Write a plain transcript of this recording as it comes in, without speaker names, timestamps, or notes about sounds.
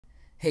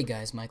Hey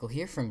guys, Michael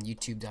here from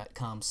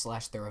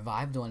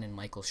youtube.com/therevived1 and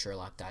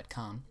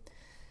michaelsherlock.com.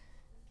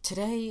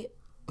 Today,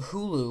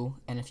 Hulu,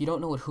 and if you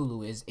don't know what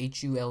Hulu is,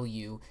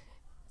 HULU.com,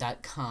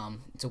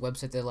 it's a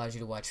website that allows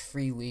you to watch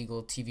free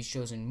legal TV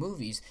shows and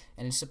movies,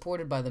 and is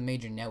supported by the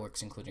major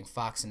networks including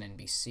Fox and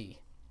NBC.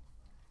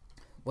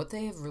 What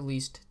they have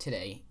released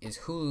today is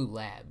Hulu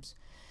Labs.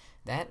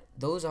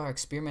 Those are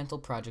experimental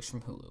projects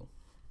from Hulu.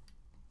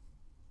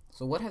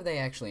 So what have they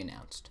actually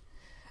announced?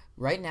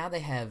 Right now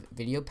they have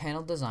Video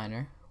Panel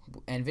Designer,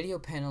 and video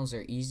panels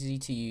are easy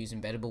to use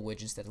embeddable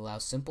widgets that allow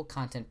simple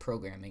content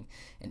programming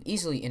and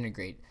easily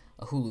integrate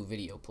a Hulu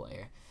video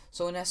player.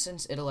 So in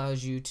essence, it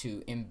allows you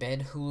to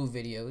embed Hulu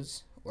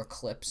videos or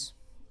clips,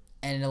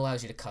 and it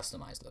allows you to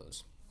customize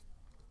those.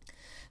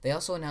 They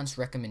also announced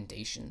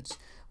recommendations,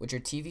 which are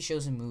TV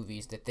shows and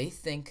movies that they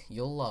think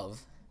you'll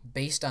love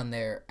based on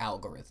their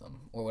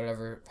algorithm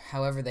or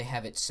however they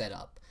have it set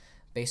up.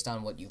 Based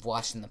on what you've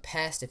watched in the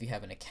past, if you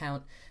have an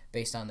account,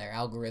 based on their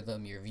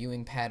algorithm, your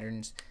viewing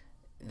patterns,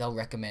 they'll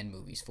recommend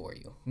movies for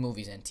you,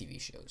 movies and TV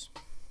shows.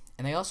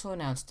 And they also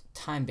announced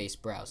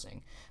time-based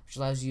browsing, which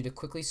allows you to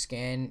quickly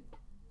scan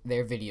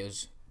their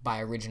videos by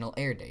original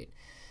air date.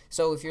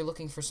 So if you're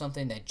looking for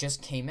something that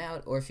just came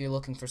out, or if you're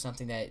looking for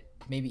something that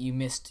maybe you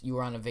missed, you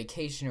were on a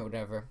vacation or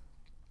whatever,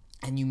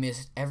 and you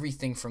missed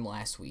everything from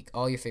last week,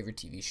 all your favorite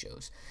TV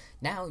shows,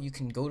 now you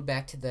can go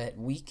back to that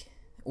week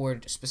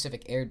or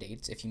specific air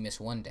dates if you miss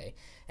one day,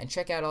 and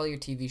check out all your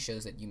TV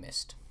shows that you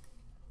missed.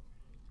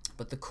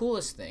 But the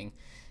coolest thing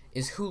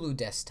is Hulu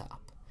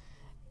Desktop.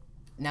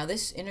 Now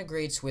this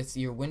integrates with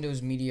your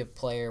Windows Media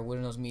Player,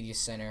 Windows Media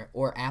Center,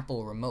 or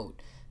Apple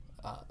Remote,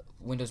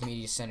 Windows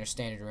Media Center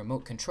standard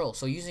remote control.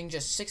 So using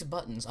just 6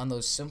 buttons on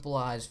those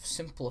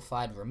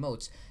simplified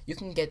remotes, you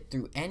can get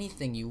through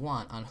anything you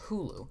want on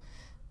Hulu.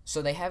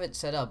 So they have it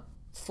set up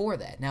for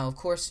that. Now, of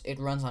course, it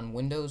runs on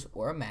Windows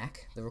or a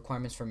Mac. The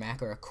requirements for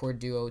Mac are a Core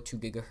Duo 2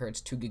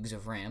 GHz, 2 gigs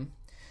of RAM.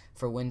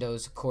 For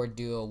Windows, Core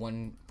Duo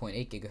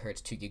 1.8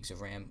 GHz, 2 gigs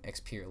of RAM,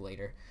 XP or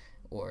later,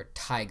 or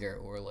Tiger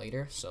or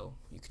later. So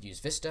you could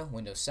use Vista,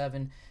 Windows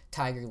 7,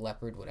 Tiger,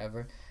 Leopard,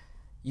 whatever.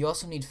 You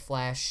also need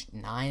Flash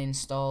 9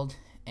 installed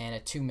and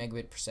a 2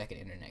 megabit per second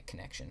internet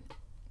connection.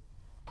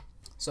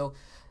 So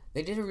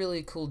they did a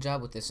really cool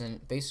job with this,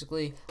 and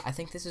basically I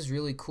think this is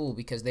really cool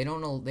because they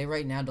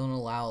right now don't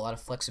allow a lot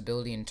of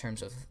flexibility in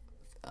terms of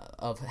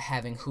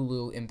having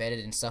Hulu embedded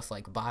in stuff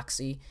like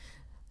Boxy.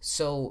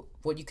 So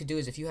what you could do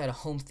is, if you had a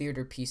home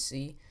theater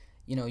PC,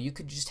 you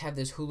could just have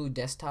this Hulu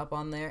Desktop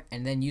on there,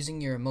 and then using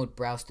your remote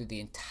browse through the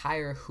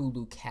entire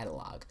Hulu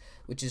catalog,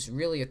 which is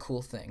really a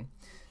cool thing.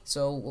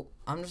 So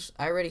I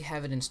already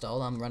have it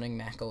installed. I'm running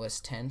Mac OS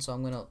X, so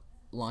I'm going to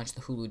launch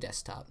the Hulu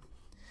Desktop.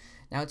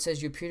 Now it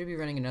says you appear to be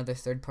running another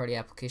third-party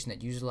application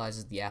that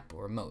utilizes the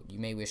Apple remote. You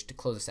may wish to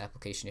close this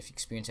application if you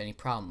experience any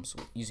problems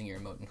with using your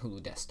remote in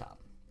Hulu Desktop.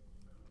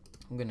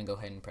 I'm going to go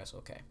ahead and press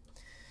OK.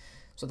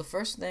 So the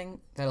first thing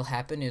that'll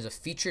happen is a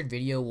featured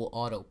video will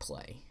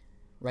autoplay.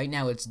 Right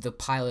now it's the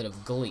pilot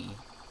of Glee.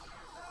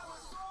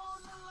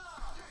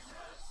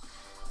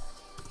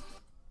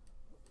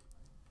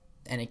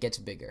 And it gets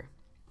bigger.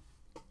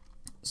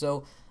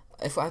 So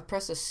if I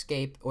press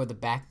escape or the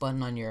back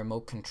button on your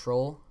remote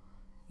control,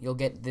 you'll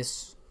get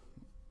this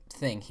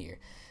thing here.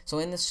 So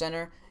in the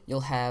center,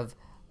 you'll have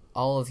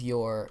all of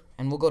your,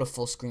 and we'll go to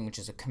full screen, which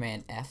is a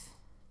Command F.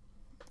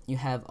 You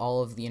have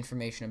all of the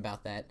information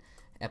about that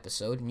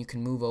episode, and you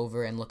can move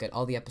over and look at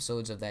all the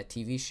episodes of that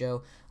TV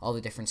show, all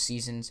the different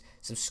seasons,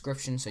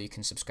 subscription, so you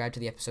can subscribe to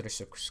the episode or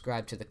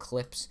subscribe to the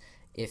clips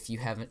if you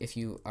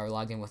are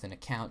logged in with an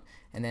account,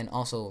 and then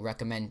also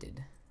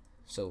recommended.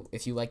 So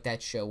if you like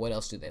that show, what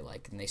else do they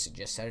like? And they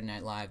suggest Saturday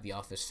Night Live, The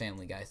Office,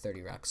 Family Guy,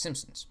 30 Rock,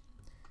 Simpsons.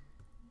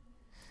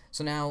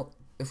 So now,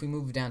 if we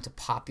move down to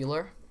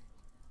popular,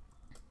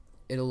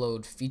 it'll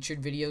load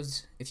featured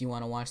videos if you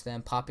want to watch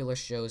them, popular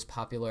shows,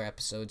 popular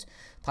episodes,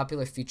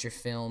 popular feature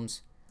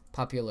films,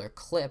 popular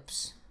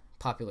clips,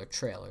 popular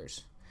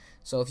trailers.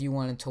 So if you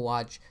wanted to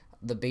watch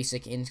the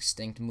Basic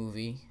Instinct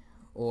movie,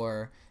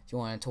 or if you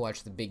wanted to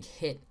watch the big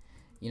hit,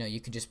 you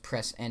could just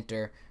press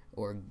enter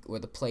or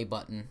the play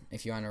button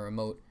if you're on a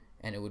remote,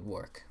 and it would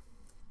work.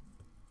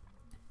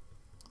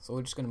 So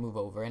we're just going to move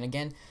over, and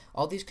again,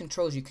 all these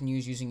controls you can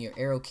use using your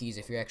arrow keys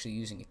if you're actually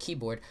using a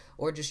keyboard,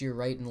 or just your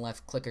right and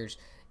left clickers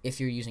if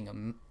you're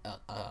using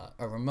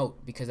a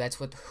remote, because that's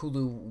what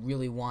Hulu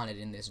really wanted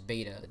in this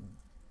beta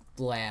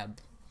lab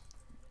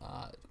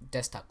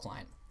desktop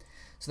client.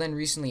 So then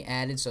recently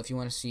added, so if you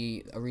want to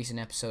see a recent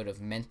episode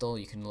of Mental,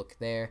 you can look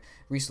there.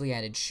 Recently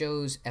added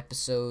shows,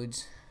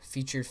 episodes,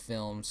 featured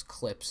films,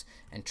 clips,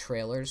 and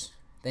trailers.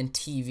 Then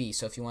TV,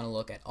 so if you want to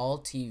look at all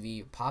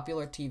TV,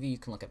 popular TV, you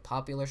can look at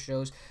popular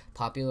shows,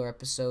 popular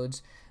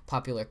episodes,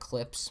 popular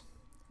clips.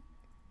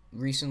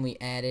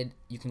 Recently added,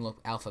 you can look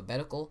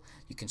alphabetical,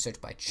 you can search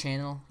by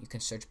channel, you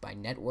can search by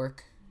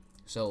network.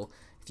 So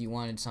if you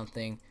wanted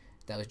something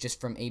that was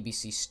just from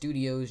ABC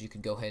Studios, you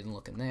could go ahead and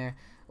look in there.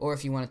 Or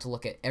if you wanted to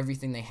look at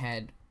everything they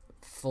had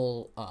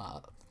full,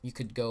 you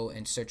could go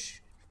and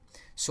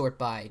sort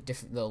by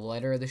the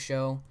letter of the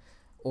show,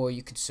 or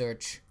you could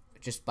search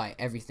just by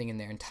everything in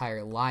their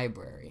entire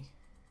library.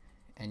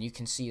 And you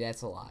can see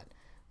that's a lot.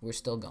 We're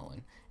still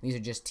going. These are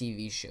just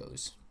TV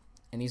shows.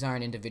 And these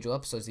aren't individual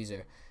episodes. These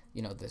are,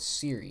 the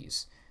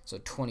series. So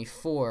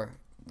 24,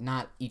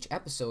 not each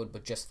episode,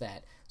 but just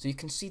that. So you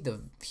can see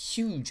the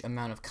huge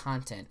amount of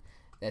content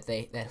that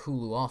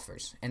Hulu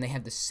offers. And they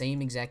have the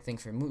same exact thing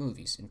for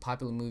movies. In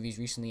popular movies,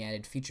 recently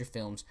added feature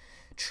films,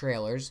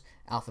 trailers,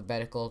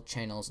 alphabetical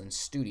channels, and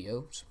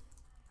studios.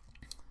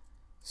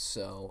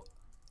 So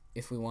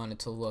if we wanted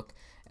to look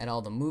at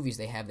all the movies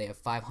they have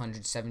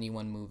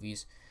 571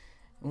 movies.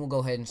 And we'll go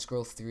ahead and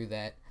scroll through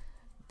that.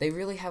 They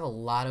really have a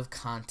lot of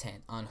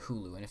content on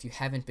Hulu. And if you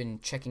haven't been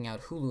checking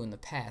out Hulu in the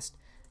past,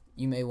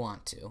 you may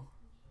want to.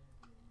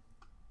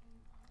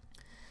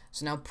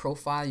 So now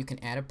profile, you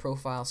can add a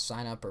profile,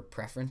 sign up, or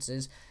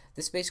preferences.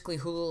 This basically,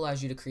 Hulu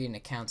allows you to create an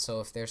account.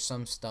 So if there's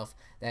some stuff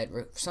that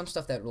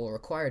will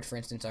require it, for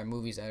instance, our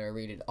movies that are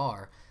rated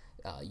R,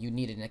 you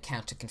need an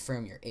account to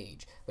confirm your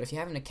age. But if you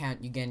have an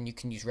account, again, you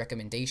can use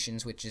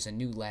recommendations, which is a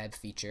new lab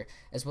feature,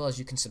 as well as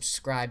you can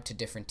subscribe to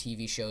different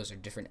TV shows or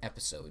different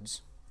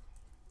episodes.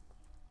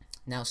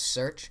 Now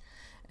search,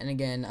 and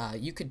again,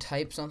 you could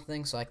type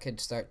something, so I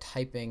could start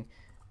typing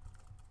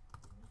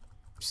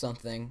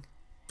something.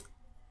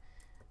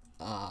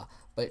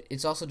 But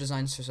it's also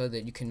designed so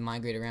that you can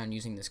migrate around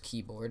using this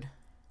keyboard,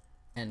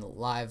 and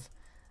live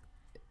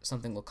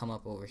something will come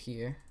up over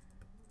here.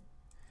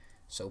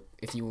 So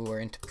if you were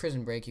into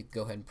Prison Break, you could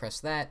go ahead and press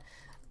that.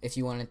 If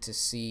you wanted to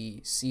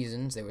see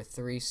seasons, there were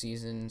 3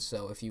 seasons,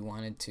 so if you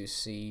wanted to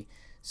see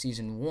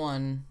season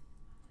 1,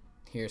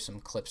 here's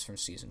some clips from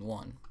season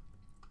 1.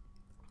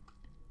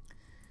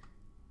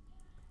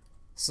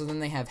 So then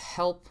they have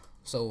help,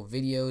 so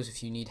videos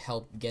if you need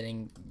help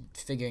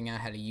figuring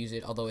out how to use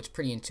it, although it's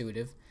pretty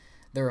intuitive.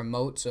 The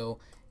remote, so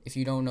if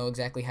you don't know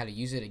exactly how to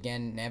use it,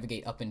 again,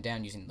 navigate up and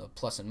down using the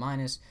plus and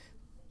minus.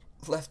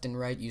 Left and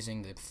right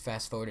using the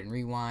fast forward and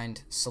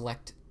rewind.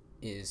 Select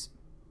is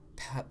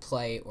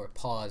play or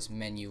pause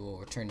menu will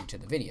return you to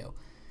the video.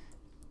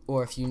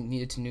 Or if you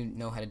needed to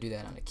know how to do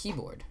that on a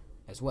keyboard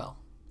as well.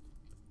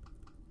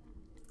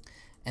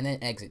 And then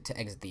exit to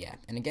exit the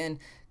app. And again,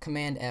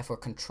 Command F or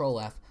Control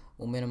F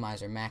will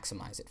minimize or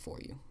maximize it for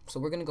you.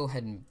 So we're going to go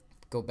ahead and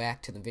go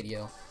back to the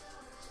video.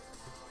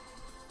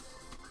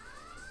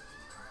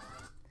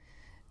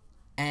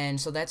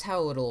 And so that's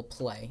how it'll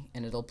play,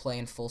 and it'll play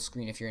in full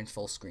screen if you're in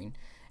full screen.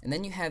 And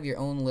then you have your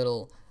own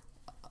little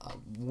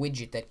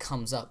widget that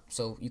comes up,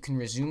 so you can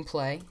resume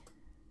play.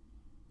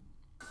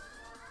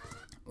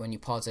 When you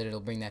pause it,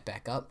 it'll bring that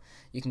back up.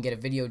 You can get a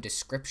video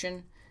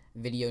description,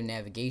 video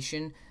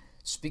navigation,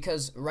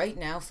 because right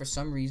now, for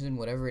some reason,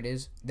 whatever it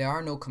is, there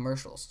are no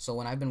commercials. So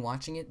when I've been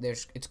watching it,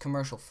 it's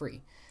commercial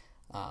free.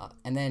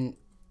 And then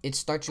it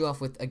starts you off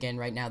with, again,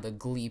 right now, the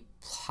Glee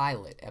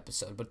pilot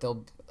episode, but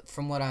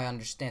from what I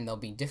understand, there'll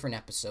be different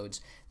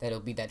episodes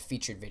that'll be that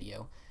featured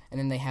video. And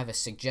then they have a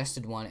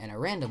suggested one and a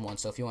random one,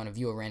 so if you want to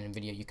view a random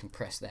video, you can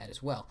press that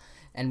as well.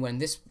 And when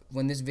this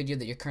video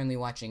that you're currently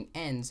watching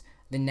ends,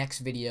 the next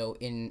video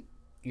in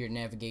your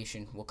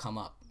navigation will come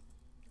up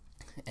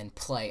and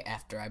play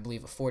after, I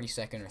believe, a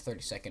 40-second or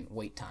 30-second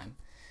wait time.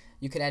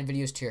 You could add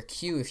videos to your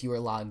queue if you were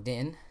logged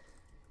in.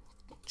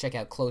 Check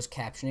out closed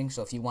captioning,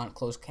 so if you want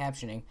closed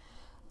captioning,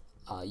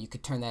 you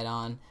could turn that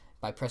on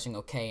by pressing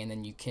OK, and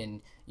then you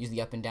can use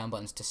the up and down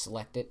buttons to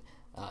select it.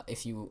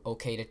 If you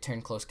OK to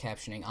turn closed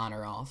captioning on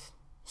or off.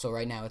 So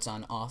right now it's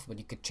on off, but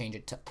you could change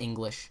it to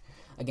English.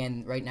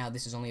 Again, right now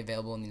this is only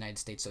available in the United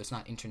States, so it's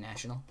not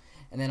international.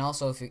 And then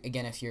also,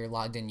 if you're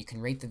logged in, you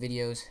can rate the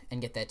videos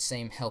and get that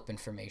same help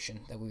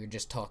information that we were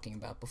just talking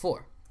about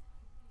before.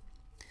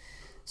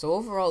 So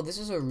overall, this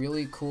is a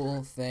really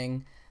cool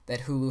thing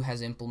that Hulu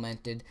has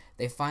implemented.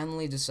 They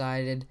finally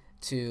decided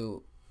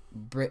to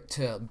bring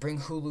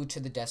Hulu to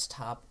the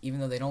desktop, even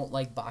though they don't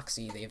like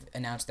boxy. They've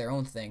announced their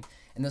own thing,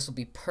 and this will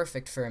be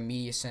perfect for a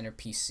media center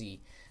PC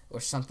or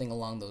something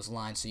along those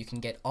lines, so you can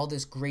get all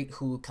this great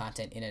Hulu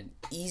content in an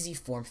easy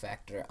form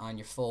factor on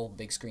your full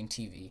big screen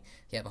TV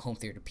if you have a home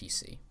theater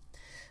PC.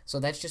 So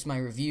that's just my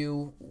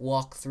review,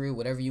 walkthrough,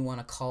 whatever you want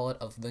to call it,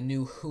 of the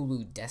new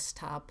Hulu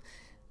Desktop.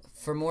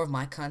 For more of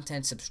my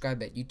content,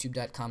 subscribe at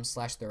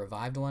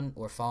youtube.com/TheRevivedOne,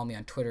 or follow me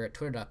on Twitter at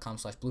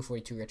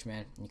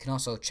twitter.com/Blue42Richman. You can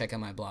also check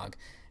out my blog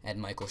at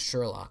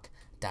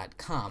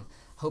michaelsherlock.com.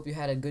 Hope you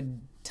had a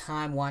good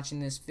time watching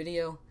this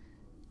video.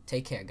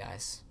 Take care,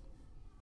 guys.